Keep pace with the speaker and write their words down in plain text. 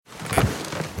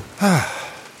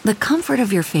The comfort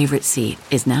of your favorite seat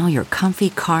is now your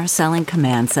comfy car selling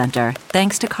command center,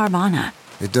 thanks to Carvana.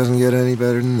 It doesn't get any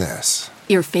better than this.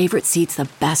 Your favorite seat's the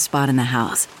best spot in the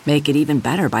house. Make it even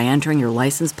better by entering your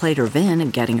license plate or VIN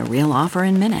and getting a real offer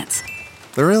in minutes.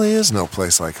 There really is no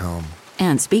place like home.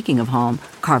 And speaking of home,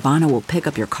 Carvana will pick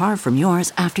up your car from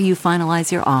yours after you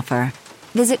finalize your offer.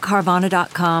 Visit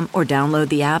Carvana.com or download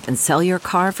the app and sell your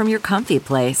car from your comfy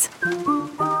place.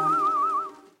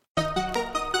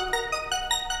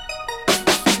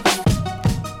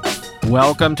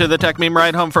 Welcome to the Tech Meme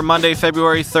Ride Home for Monday,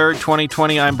 February 3rd,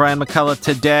 2020. I'm Brian McCullough.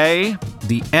 Today,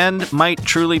 the end might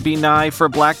truly be nigh for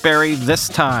BlackBerry this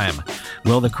time.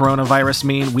 Will the coronavirus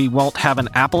mean we won't have an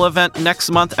Apple event next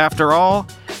month after all?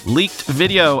 Leaked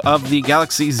video of the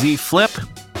Galaxy Z Flip.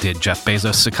 Did Jeff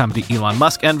Bezos succumb to Elon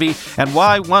Musk envy? And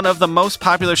why one of the most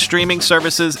popular streaming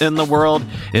services in the world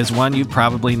is one you've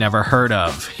probably never heard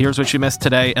of. Here's what you missed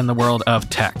today in the world of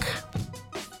tech.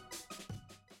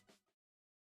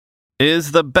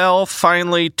 Is the bell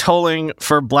finally tolling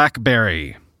for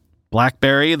BlackBerry?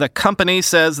 BlackBerry, the company,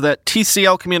 says that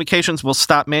TCL Communications will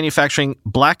stop manufacturing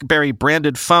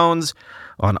BlackBerry-branded phones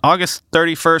on August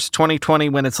 31st, 2020,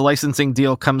 when its licensing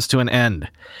deal comes to an end.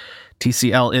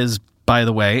 TCL is, by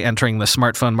the way, entering the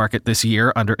smartphone market this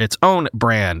year under its own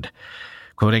brand.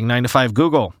 Quoting 9to5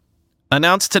 Google,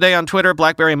 announced today on Twitter,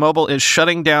 BlackBerry Mobile is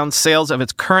shutting down sales of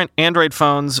its current Android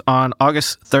phones on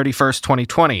August 31st,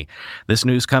 2020. This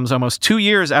news comes almost 2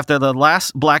 years after the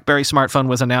last BlackBerry smartphone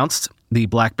was announced, the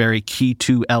BlackBerry Key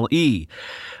 2 LE.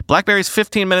 BlackBerry's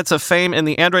 15 minutes of fame in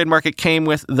the Android market came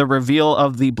with the reveal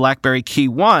of the BlackBerry Key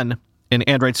 1, an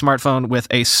Android smartphone with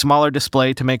a smaller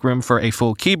display to make room for a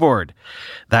full keyboard.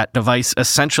 That device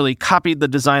essentially copied the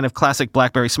design of classic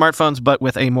BlackBerry smartphones, but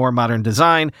with a more modern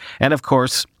design, and of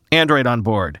course, Android on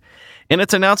board. In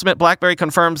its announcement, BlackBerry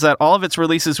confirms that all of its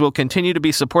releases will continue to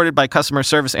be supported by customer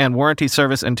service and warranty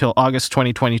service until August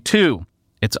 2022.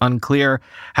 It's unclear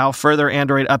how further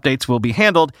Android updates will be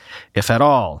handled, if at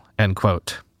all, end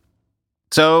quote.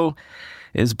 So,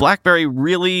 is BlackBerry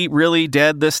really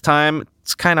dead this time?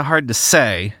 It's kind of hard to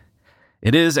say.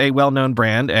 It is a well-known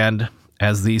brand, and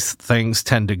as these things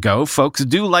tend to go, folks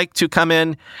do like to come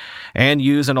in and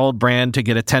use an old brand to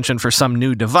get attention for some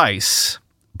new device.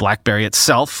 BlackBerry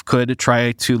itself could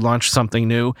try to launch something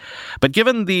new, but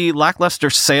given the lackluster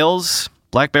sales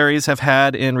BlackBerries have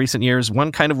had in recent years,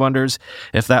 one kind of wonders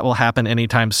if that will happen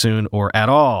anytime soon or at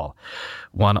all.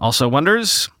 One also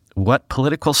wonders what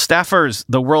political staffers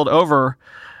the world over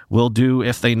will do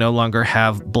if they no longer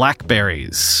have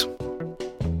BlackBerries.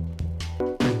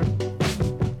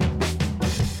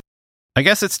 I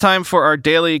guess it's time for our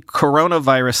daily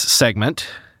coronavirus segment.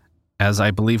 As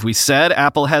I believe we said,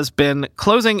 Apple has been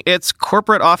closing its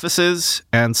corporate offices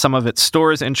and some of its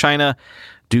stores in China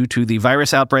due to the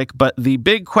virus outbreak, but the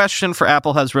big question for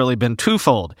Apple has really been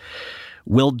twofold.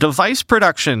 Will device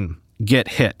production get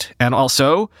hit? And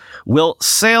also, will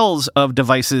sales of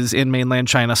devices in mainland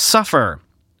China suffer?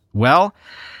 Well,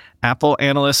 Apple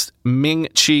analyst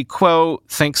Ming-Chi Kuo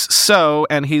thinks so,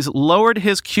 and he's lowered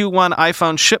his Q1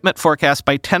 iPhone shipment forecast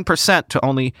by 10% to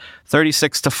only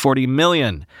 36 to 40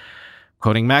 million.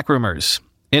 Quoting MacRumors,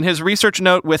 in his research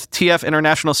note with TF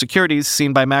International Securities,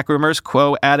 seen by MacRumors,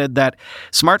 Kuo added that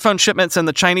smartphone shipments in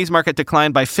the Chinese market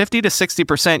declined by 50 to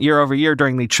 60% year over year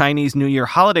during the Chinese New Year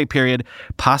holiday period,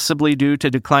 possibly due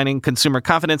to declining consumer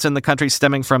confidence in the country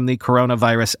stemming from the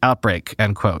coronavirus outbreak,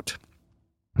 end quote.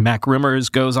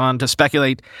 MacRumors goes on to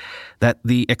speculate that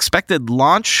the expected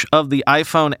launch of the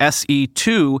iPhone SE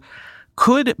 2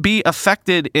 could be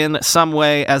affected in some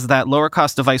way, as that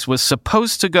lower-cost device was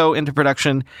supposed to go into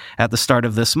production at the start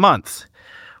of this month.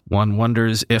 One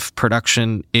wonders if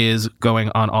production is going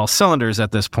on all cylinders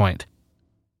at this point.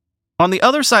 On the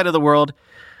other side of the world,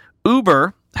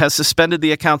 Uber has suspended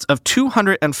the accounts of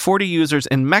 240 users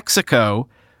in Mexico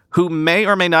who may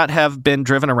or may not have been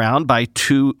driven around by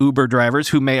two Uber drivers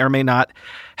who may or may not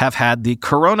have had the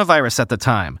coronavirus at the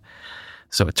time.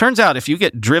 So it turns out if you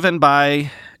get driven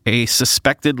by a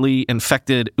suspectedly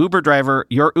infected Uber driver,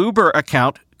 your Uber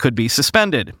account could be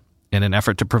suspended in an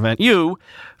effort to prevent you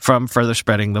from further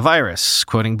spreading the virus,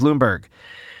 quoting Bloomberg.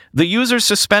 The users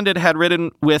suspended had ridden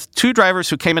with two drivers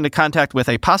who came into contact with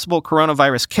a possible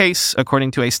coronavirus case, according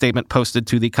to a statement posted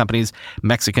to the company's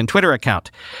Mexican Twitter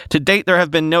account. To date, there have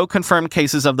been no confirmed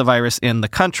cases of the virus in the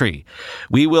country.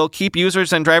 We will keep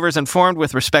users and drivers informed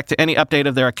with respect to any update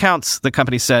of their accounts, the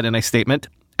company said in a statement,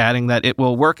 adding that it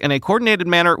will work in a coordinated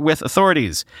manner with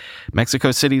authorities.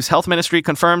 Mexico City's health ministry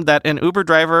confirmed that an Uber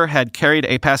driver had carried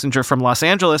a passenger from Los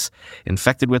Angeles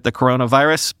infected with the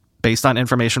coronavirus. based on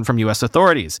information from U.S.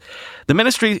 authorities. The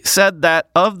ministry said that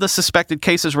of the suspected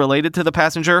cases related to the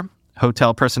passenger,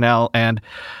 hotel personnel, and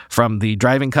from the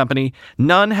driving company,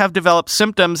 none have developed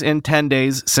symptoms in 10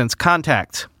 days since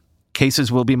contact.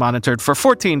 Cases will be monitored for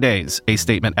 14 days, a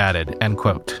statement added, end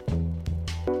quote.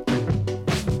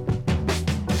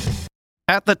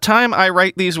 At the time I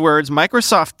write these words,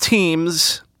 Microsoft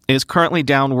Teams is currently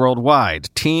down worldwide.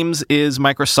 Teams is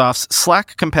Microsoft's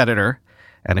Slack competitor,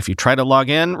 and if you try to log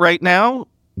in right now,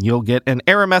 you'll get an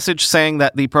error message saying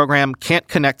that the program can't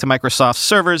connect to Microsoft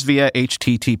servers via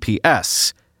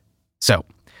HTTPS. So,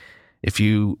 if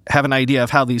you have an idea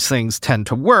of how these things tend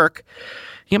to work,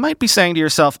 you might be saying to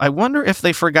yourself, I wonder if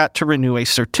they forgot to renew a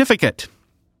certificate.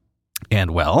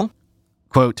 And well,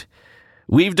 quote,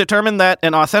 we've determined that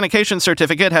an authentication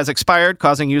certificate has expired,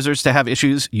 causing users to have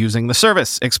issues using the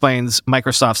service, explains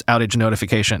Microsoft's outage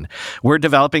notification. We're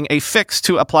developing a fix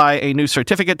to apply a new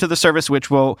certificate to the service, which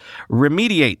will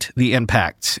remediate the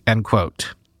impact, end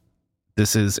quote.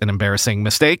 This is an embarrassing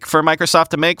mistake for Microsoft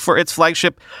to make for its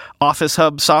flagship Office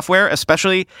Hub software,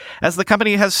 especially as the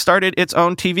company has started its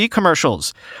own TV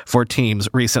commercials for Teams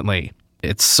recently.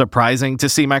 It's surprising to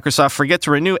see Microsoft forget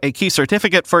to renew a key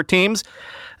certificate for Teams,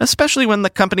 especially when the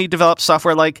company develops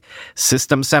software like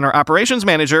System Center Operations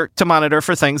Manager to monitor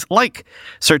for things like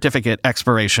certificate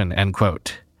expiration, end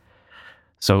quote.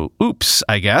 So, oops,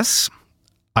 I guess.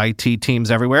 IT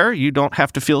teams everywhere, you don't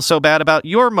have to feel so bad about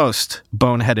your most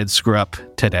boneheaded screw-up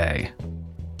today.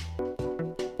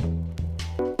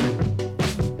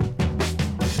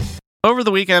 Over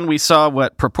the weekend, we saw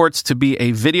what purports to be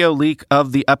a video leak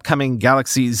of the upcoming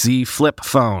Galaxy Z Flip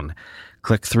phone.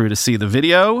 Click through to see the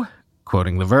video.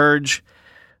 Quoting The Verge,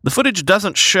 the footage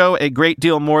doesn't show a great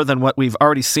deal more than what we've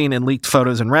already seen in leaked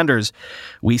photos and renders.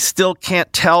 We still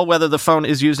can't tell whether the phone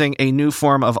is using a new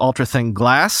form of ultra-thin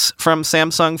glass from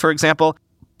Samsung, for example.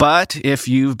 But if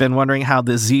you've been wondering how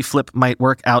the Z Flip might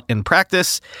work out in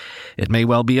practice, it may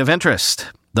well be of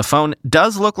interest. The phone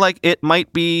does look like it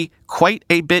might be quite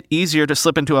a bit easier to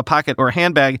slip into a pocket or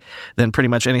handbag than pretty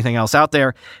much anything else out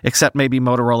there, except maybe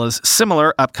Motorola's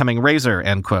similar upcoming Razr,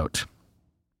 end quote.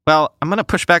 Well, I'm going to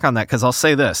push back on that because I'll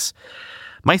say this.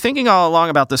 My thinking all along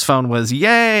about this phone was,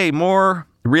 yay, more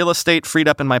real estate freed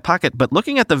up in my pocket. But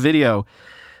looking at the video,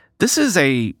 this is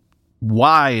a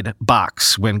wide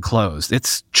box when closed.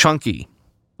 It's chunky.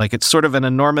 Like it's sort of an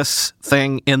enormous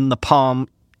thing in the palm,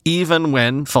 even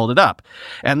when folded up.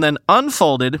 And then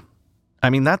unfolded,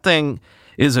 I mean, that thing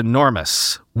is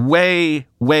enormous. Way,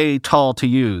 way tall to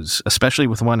use, especially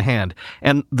with one hand.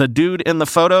 And the dude in the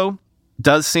photo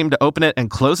does seem to open it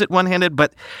and close it one-handed,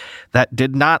 but that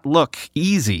did not look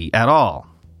easy at all.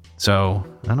 So,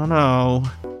 I don't know.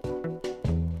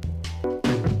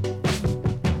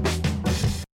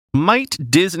 Might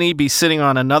Disney be sitting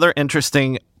on another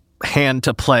interesting hand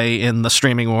to play in the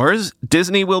streaming wars?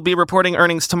 Disney will be reporting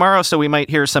earnings tomorrow, so we might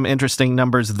hear some interesting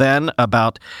numbers then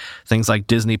about things like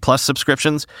Disney Plus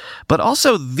subscriptions. But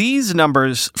also these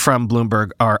numbers from Bloomberg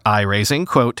are eye-raising.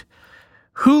 Quote,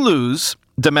 Hulu's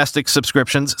domestic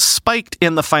subscriptions spiked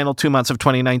in the final 2 months of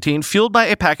 2019, fueled by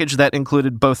a package that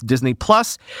included both Disney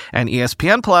Plus and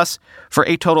ESPN Plus for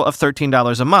a total of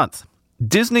 $13 a month.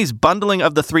 Disney's bundling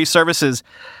of the three services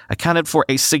accounted for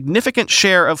a significant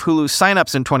share of Hulu's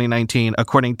signups in 2019,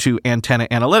 according to Antenna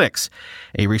Analytics,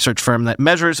 a research firm that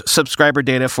measures subscriber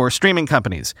data for streaming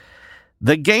companies.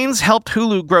 The gains helped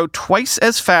Hulu grow twice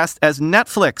as fast as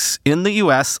Netflix in the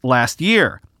U.S. last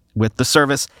year, with the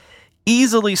service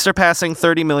easily surpassing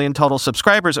 30 million total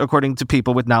subscribers, according to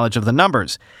people with knowledge of the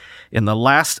numbers. In the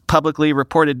last publicly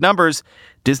reported numbers,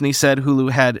 Disney said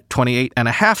Hulu had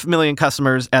 28.5 million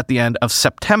customers at the end of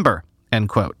September, end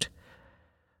quote.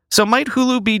 So might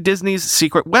Hulu be Disney's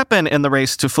secret weapon in the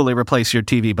race to fully replace your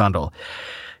TV bundle?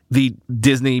 The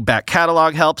Disney back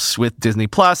catalog helps with Disney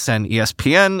Plus, and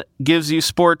ESPN gives you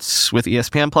sports with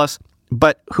ESPN Plus,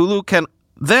 but Hulu can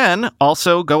then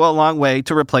also go a long way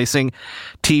to replacing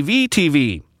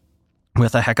TV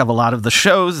with a heck of a lot of the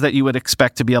shows that you would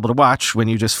expect to be able to watch when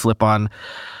you just flip on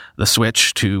the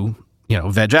switch to,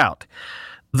 veg out.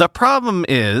 The problem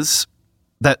is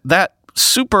that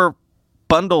super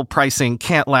bundle pricing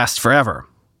can't last forever.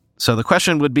 So the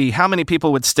question would be, how many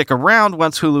people would stick around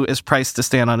once Hulu is priced to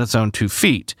stand on its own 2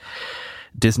 feet?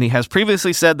 Disney has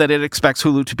previously said that it expects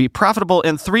Hulu to be profitable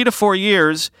in 3 to 4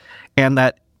 years, and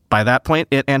that by that point,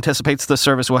 it anticipates the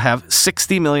service will have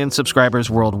 60 million subscribers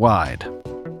worldwide.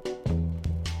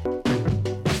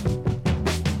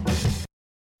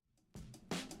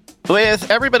 With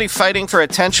everybody fighting for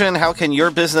attention, how can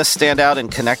your business stand out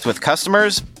and connect with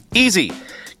customers? Easy.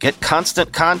 Get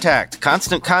Constant Contact.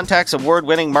 Constant Contact's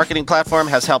award-winning marketing platform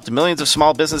has helped millions of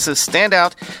small businesses stand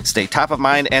out, stay top of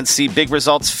mind, and see big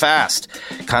results fast.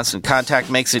 Constant Contact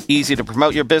makes it easy to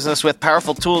promote your business with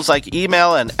powerful tools like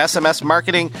email and SMS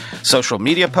marketing, social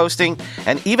media posting,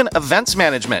 and even events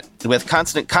management. With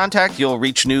Constant Contact, you'll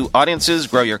reach new audiences,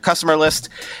 grow your customer list,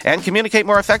 and communicate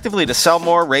more effectively to sell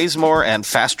more, raise more, and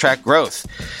fast-track growth.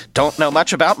 Don't know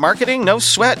much about marketing? No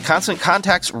sweat. Constant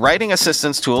Contact's writing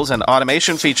assistance tools and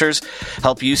automation features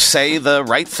help you say the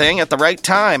right thing at the right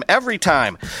time, every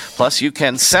time. Plus, you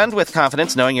can send with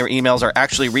confidence knowing your emails are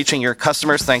actually reaching your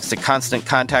customers thanks to Constant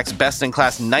Contact's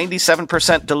best-in-class 97%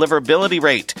 deliverability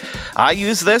rate. I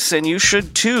use this, and you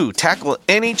should too. Tackle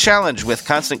any challenge with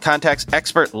Constant Contact's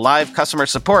expert live customer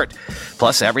support.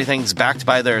 Plus, everything's backed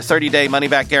by their 30-day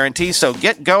money-back guarantee, so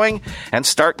get going and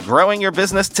start growing your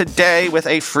business today with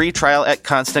a free trial at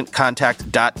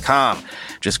ConstantContact.com.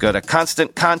 Just go to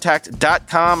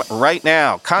ConstantContact.com right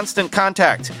now. Constant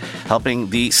Contact, helping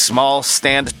the small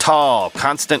stand tall.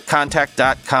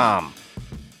 ConstantContact.com.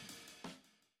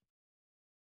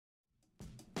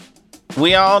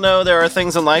 We all know there are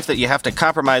things in life that you have to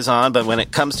compromise on, but when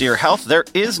it comes to your health, there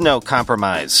is no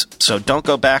compromise. So don't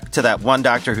go back to that one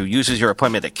doctor who uses your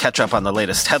appointment to catch up on the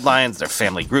latest headlines, their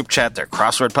family group chat, their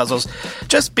crossword puzzles,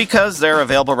 just because they're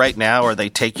available right now or they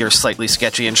take your slightly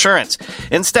sketchy insurance.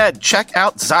 Instead, check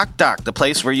out ZocDoc, the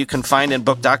place where you can find and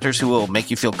book doctors who will make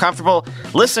you feel comfortable,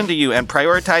 listen to you, and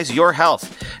prioritize your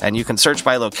health. And you can search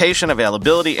by location,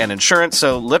 availability, and insurance,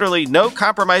 so literally no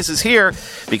compromises here,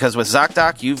 because with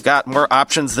ZocDoc, you've got more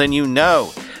options than you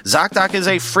know. ZocDoc is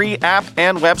a free app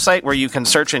and website where you can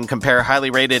search and compare highly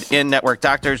rated in-network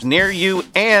doctors near you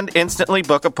and instantly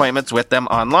book appointments with them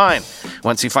online.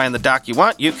 Once you find the doc you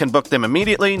want, you can book them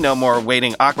immediately, no more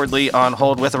waiting awkwardly on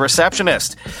hold with a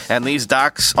receptionist. And these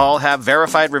docs all have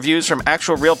verified reviews from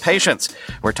actual real patients.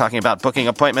 We're talking about booking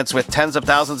appointments with tens of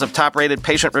thousands of top-rated,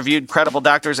 patient-reviewed, credible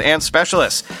doctors and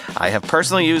specialists. I have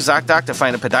personally used ZocDoc to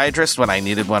find a podiatrist when I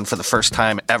needed one for the first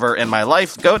time ever in my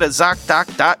life. Go to ZocDoc.com/TechMeme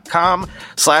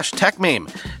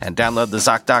and download the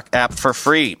ZocDoc app for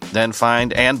free. Then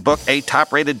find and book a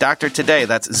top-rated doctor today.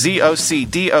 That's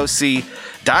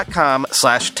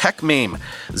ZocDoc.com/TechMeme.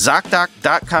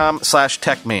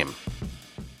 ZocDoc.com/TechMeme.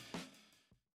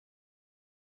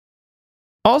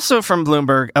 Also from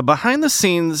Bloomberg, a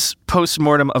behind-the-scenes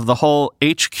post-mortem of the whole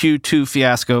HQ2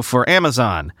 fiasco for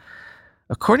Amazon.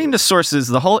 According to sources,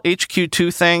 the whole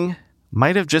HQ2 thing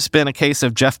might have just been a case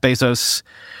of Jeff Bezos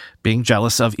being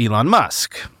jealous of Elon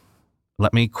Musk.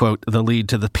 Let me quote the lead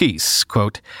to the piece.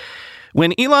 Quote,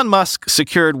 "When Elon Musk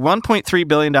secured $1.3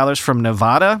 billion from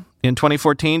Nevada in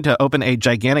 2014 to open a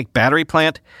gigantic battery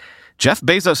plant, Jeff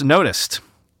Bezos noticed.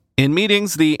 In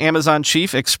meetings, the Amazon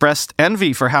chief expressed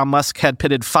envy for how Musk had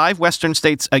pitted 5 Western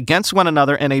states against one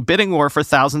another in a bidding war for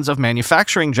thousands of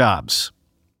manufacturing jobs.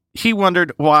 He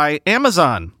wondered why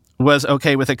Amazon was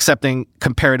okay with accepting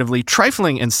comparatively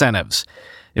trifling incentives.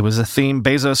 It was a theme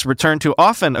Bezos returned to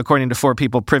often, according to 4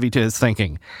 people privy to his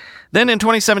thinking. Then in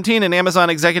 2017, an Amazon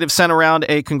executive sent around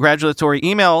a congratulatory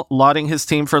email lauding his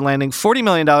team for landing $40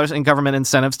 million in government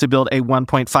incentives to build a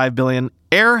 $1.5 billion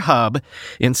air hub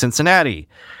in Cincinnati.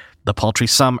 The paltry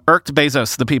sum irked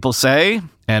Bezos, the people say,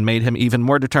 and made him even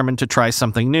more determined to try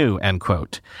something new," end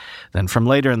quote. Then from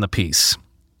later in the piece,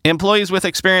 "Employees with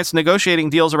experience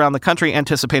negotiating deals around the country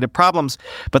anticipated problems,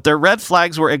 but their red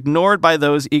flags were ignored by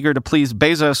those eager to please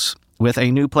Bezos with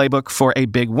a new playbook for a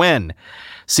big win.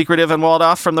 Secretive and walled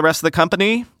off from the rest of the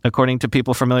company, according to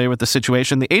people familiar with the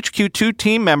situation, the HQ2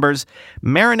 team members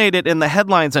marinated in the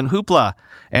headlines and hoopla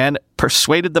and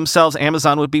persuaded themselves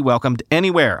Amazon would be welcomed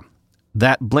anywhere.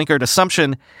 That blinkered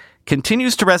assumption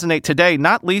continues to resonate today,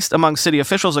 not least among city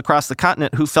officials across the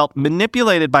continent who felt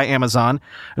manipulated by Amazon,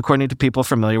 according to people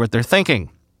familiar with their thinking.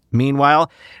 Meanwhile,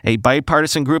 a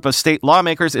bipartisan group of state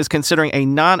lawmakers is considering a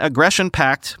non-aggression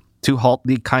pact to halt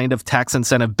the kind of tax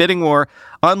incentive bidding war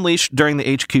unleashed during the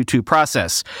HQ2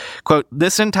 process. Quote,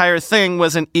 "This entire thing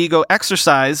was an ego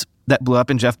exercise that blew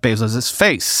up in Jeff Bezos'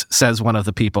 face," says one of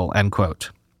the people, end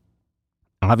quote.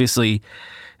 Obviously,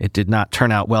 it did not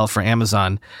turn out well for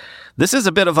Amazon. This is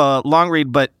a bit of a long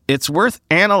read, but it's worth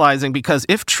analyzing because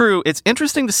if true, it's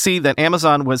interesting to see that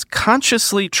Amazon was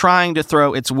consciously trying to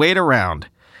throw its weight around.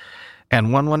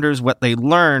 And one wonders what they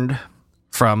learned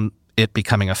from it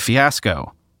becoming a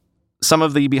fiasco. Some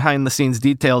of the behind-the-scenes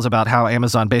details about how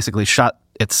Amazon basically shot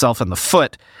itself in the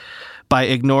foot by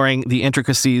ignoring the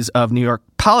intricacies of New York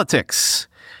politics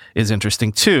is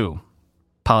interesting too.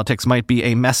 Politics might be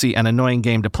a messy and annoying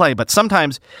game to play, but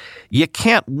sometimes you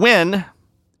can't win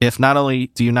if not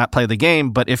only do you not play the game,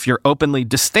 but if you're openly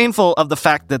disdainful of the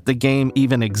fact that the game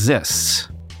even exists.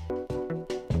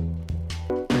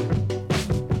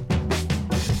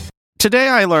 Today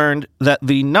I learned that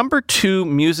the number 2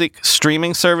 music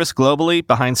streaming service globally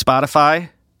behind Spotify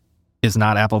is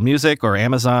not Apple Music or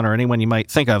Amazon or anyone you might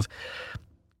think of.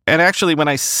 And actually, when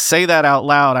I say that out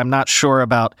loud, I'm not sure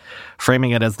about framing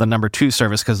it as the number 2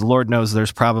 service, because Lord knows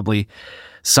there's probably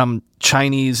some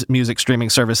Chinese music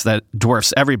streaming service that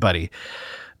dwarfs everybody.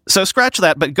 So scratch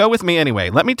that, but go with me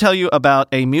anyway. Let me tell you about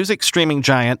a music streaming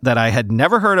giant that I had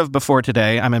never heard of before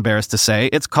today, I'm embarrassed to say.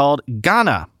 It's called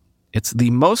Gaana. It's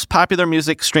the most popular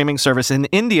music streaming service in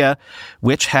India,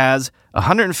 which has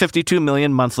 152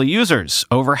 million monthly users,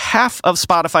 over half of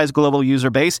Spotify's global user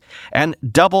base, and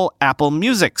double Apple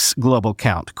Music's global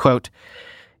count. Quote,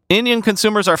 Indian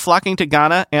consumers are flocking to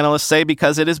Gaana, analysts say,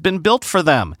 because it has been built for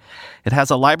them. It has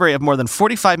a library of more than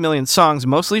 45 million songs,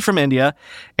 mostly from India,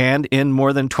 and in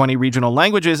more than 20 regional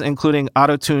languages, including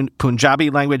auto-tuned Punjabi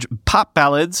language pop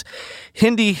ballads,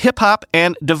 Hindi hip-hop,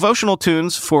 and devotional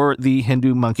tunes for the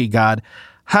Hindu monkey god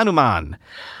Hanuman.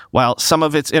 While some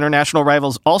of its international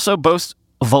rivals also boast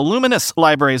voluminous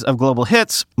libraries of global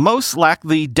hits, most lack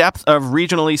the depth of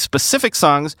regionally specific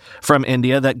songs from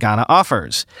India that Gaana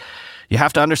offers. You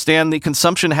have to understand the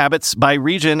consumption habits by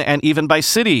region and even by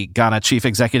city, Gaana chief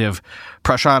executive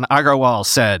Prashant Agarwal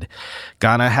said.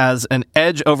 Gaana has an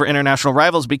edge over international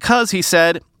rivals because, he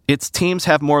said, its teams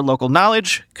have more local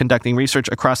knowledge, conducting research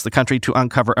across the country to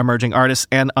uncover emerging artists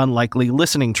and unlikely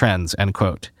listening trends, end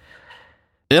quote.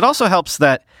 It also helps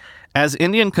that as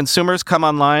Indian consumers come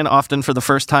online often for the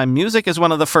first time, music is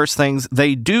one of the first things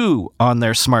they do on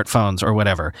their smartphones or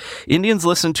whatever. Indians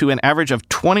listen to an average of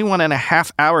 21 and a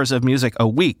half hours of music a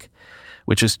week,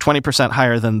 which is 20%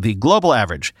 higher than the global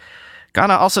average.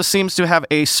 Gaana also seems to have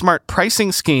a smart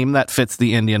pricing scheme that fits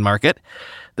the Indian market.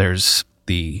 There's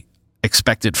the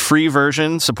expected free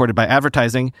version supported by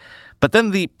advertising, but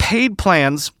then the paid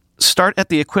plans start at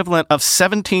the equivalent of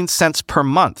 17 cents per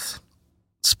month.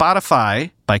 Spotify,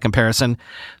 by comparison,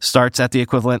 starts at the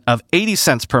equivalent of 80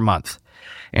 cents per month.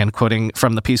 And quoting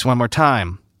from the piece one more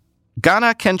time,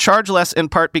 Gaana can charge less in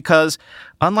part because,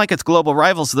 unlike its global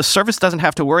rivals, the service doesn't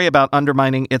have to worry about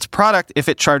undermining its product if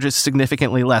it charges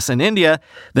significantly less in India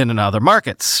than in other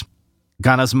markets.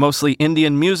 Gaana's mostly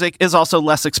Indian music is also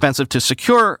less expensive to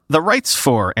secure the rights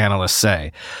for, analysts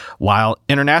say. While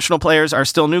international players are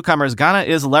still newcomers, Gaana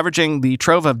is leveraging the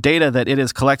trove of data that it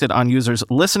has collected on users'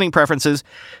 listening preferences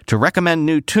to recommend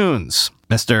new tunes.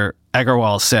 Mr.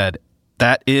 Agarwal said,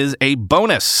 that is a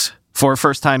bonus for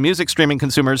first-time music streaming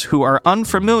consumers who are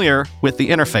unfamiliar with the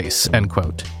interface, end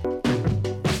quote.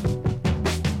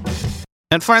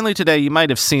 And finally today, you might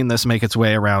have seen this make its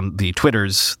way around the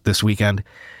Twitters this weekend.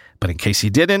 But in case you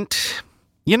didn't,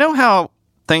 you know how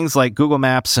things like Google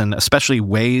Maps and especially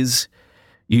Waze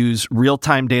use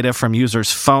real-time data from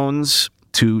users' phones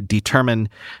to determine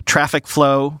traffic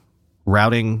flow,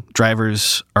 routing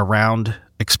drivers around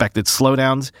expected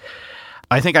slowdowns?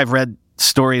 I think I've read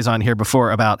stories on here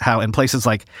before about how in places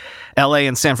like LA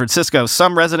and San Francisco,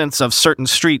 some residents of certain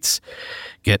streets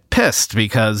get pissed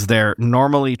because their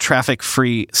normally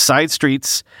traffic-free side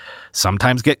streets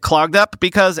sometimes get clogged up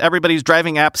because everybody's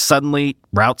driving app suddenly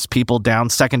routes people down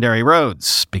secondary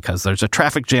roads because there's a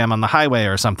traffic jam on the highway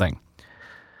or something.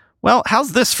 Well,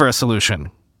 how's this for a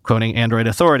solution? Quoting Android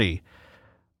Authority,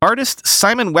 artist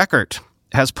Simon Weckert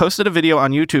has posted a video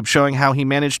on YouTube showing how he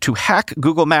managed to hack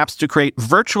Google Maps to create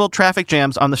virtual traffic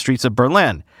jams on the streets of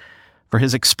Berlin. For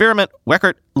his experiment,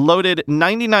 Weckert loaded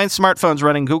 99 smartphones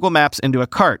running Google Maps into a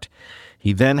cart.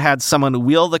 He then had someone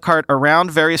wheel the cart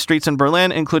around various streets in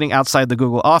Berlin, including outside the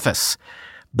Google office.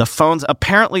 The phones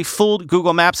apparently fooled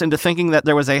Google Maps into thinking that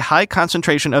there was a high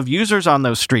concentration of users on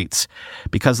those streets.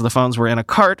 Because the phones were in a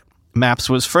cart, Maps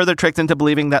was further tricked into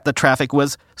believing that the traffic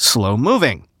was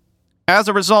slow-moving. As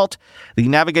a result, the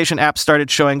navigation app started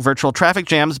showing virtual traffic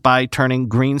jams by turning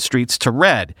green streets to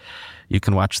red. You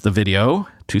can watch the video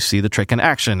to see the trick in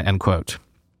action, end quote.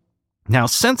 Now,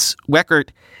 since Weckert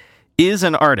is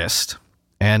an artist,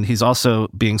 and he's also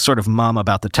being sort of mum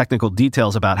about the technical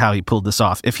details about how he pulled this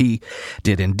off, if he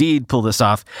did indeed pull this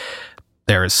off,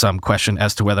 there is some question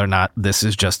as to whether or not this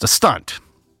is just a stunt.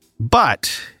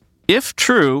 But if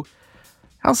true,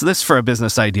 how's this for a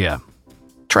business idea?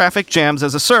 Traffic jams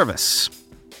as a service.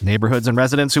 Neighborhoods and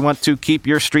residents who want to keep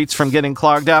your streets from getting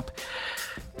clogged up.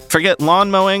 Forget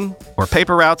lawn mowing or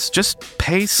paper routes. Just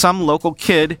pay some local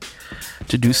kid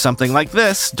to do something like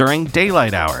this during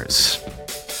daylight hours.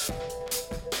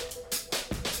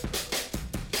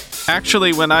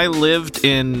 Actually, when I lived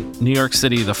in New York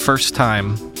City the first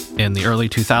time in the early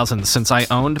 2000s, since I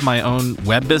owned my own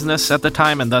web business at the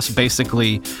time and thus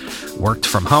basically worked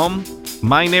from home,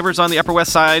 my neighbors on the Upper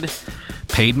West Side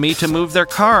paid me to move their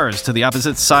cars to the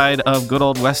opposite side of good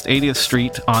old West 80th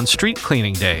Street on street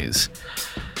cleaning days.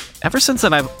 Ever since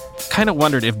then, I've kind of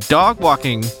wondered if dog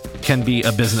walking can be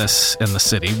a business in the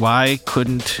city, why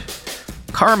couldn't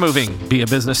car moving be a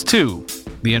business too?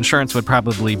 The insurance would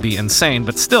probably be insane,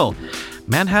 but still,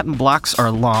 Manhattan blocks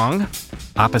are long.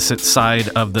 Opposite side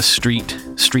of the street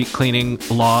cleaning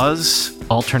laws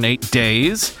alternate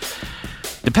days.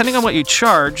 Depending on what you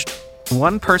charged,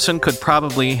 one person could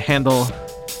probably handle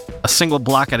a single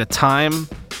block at a time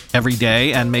every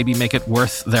day and maybe make it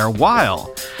worth their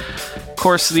while. Of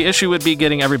course, the issue would be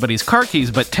getting everybody's car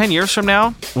keys, but 10 years from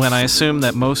now, when I assume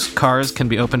that most cars can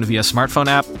be opened via smartphone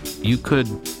app, you could,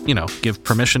 give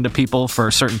permission to people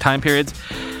for certain time periods.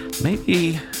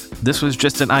 Maybe this was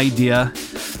just an idea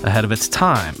ahead of its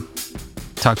time.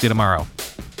 Talk to you tomorrow.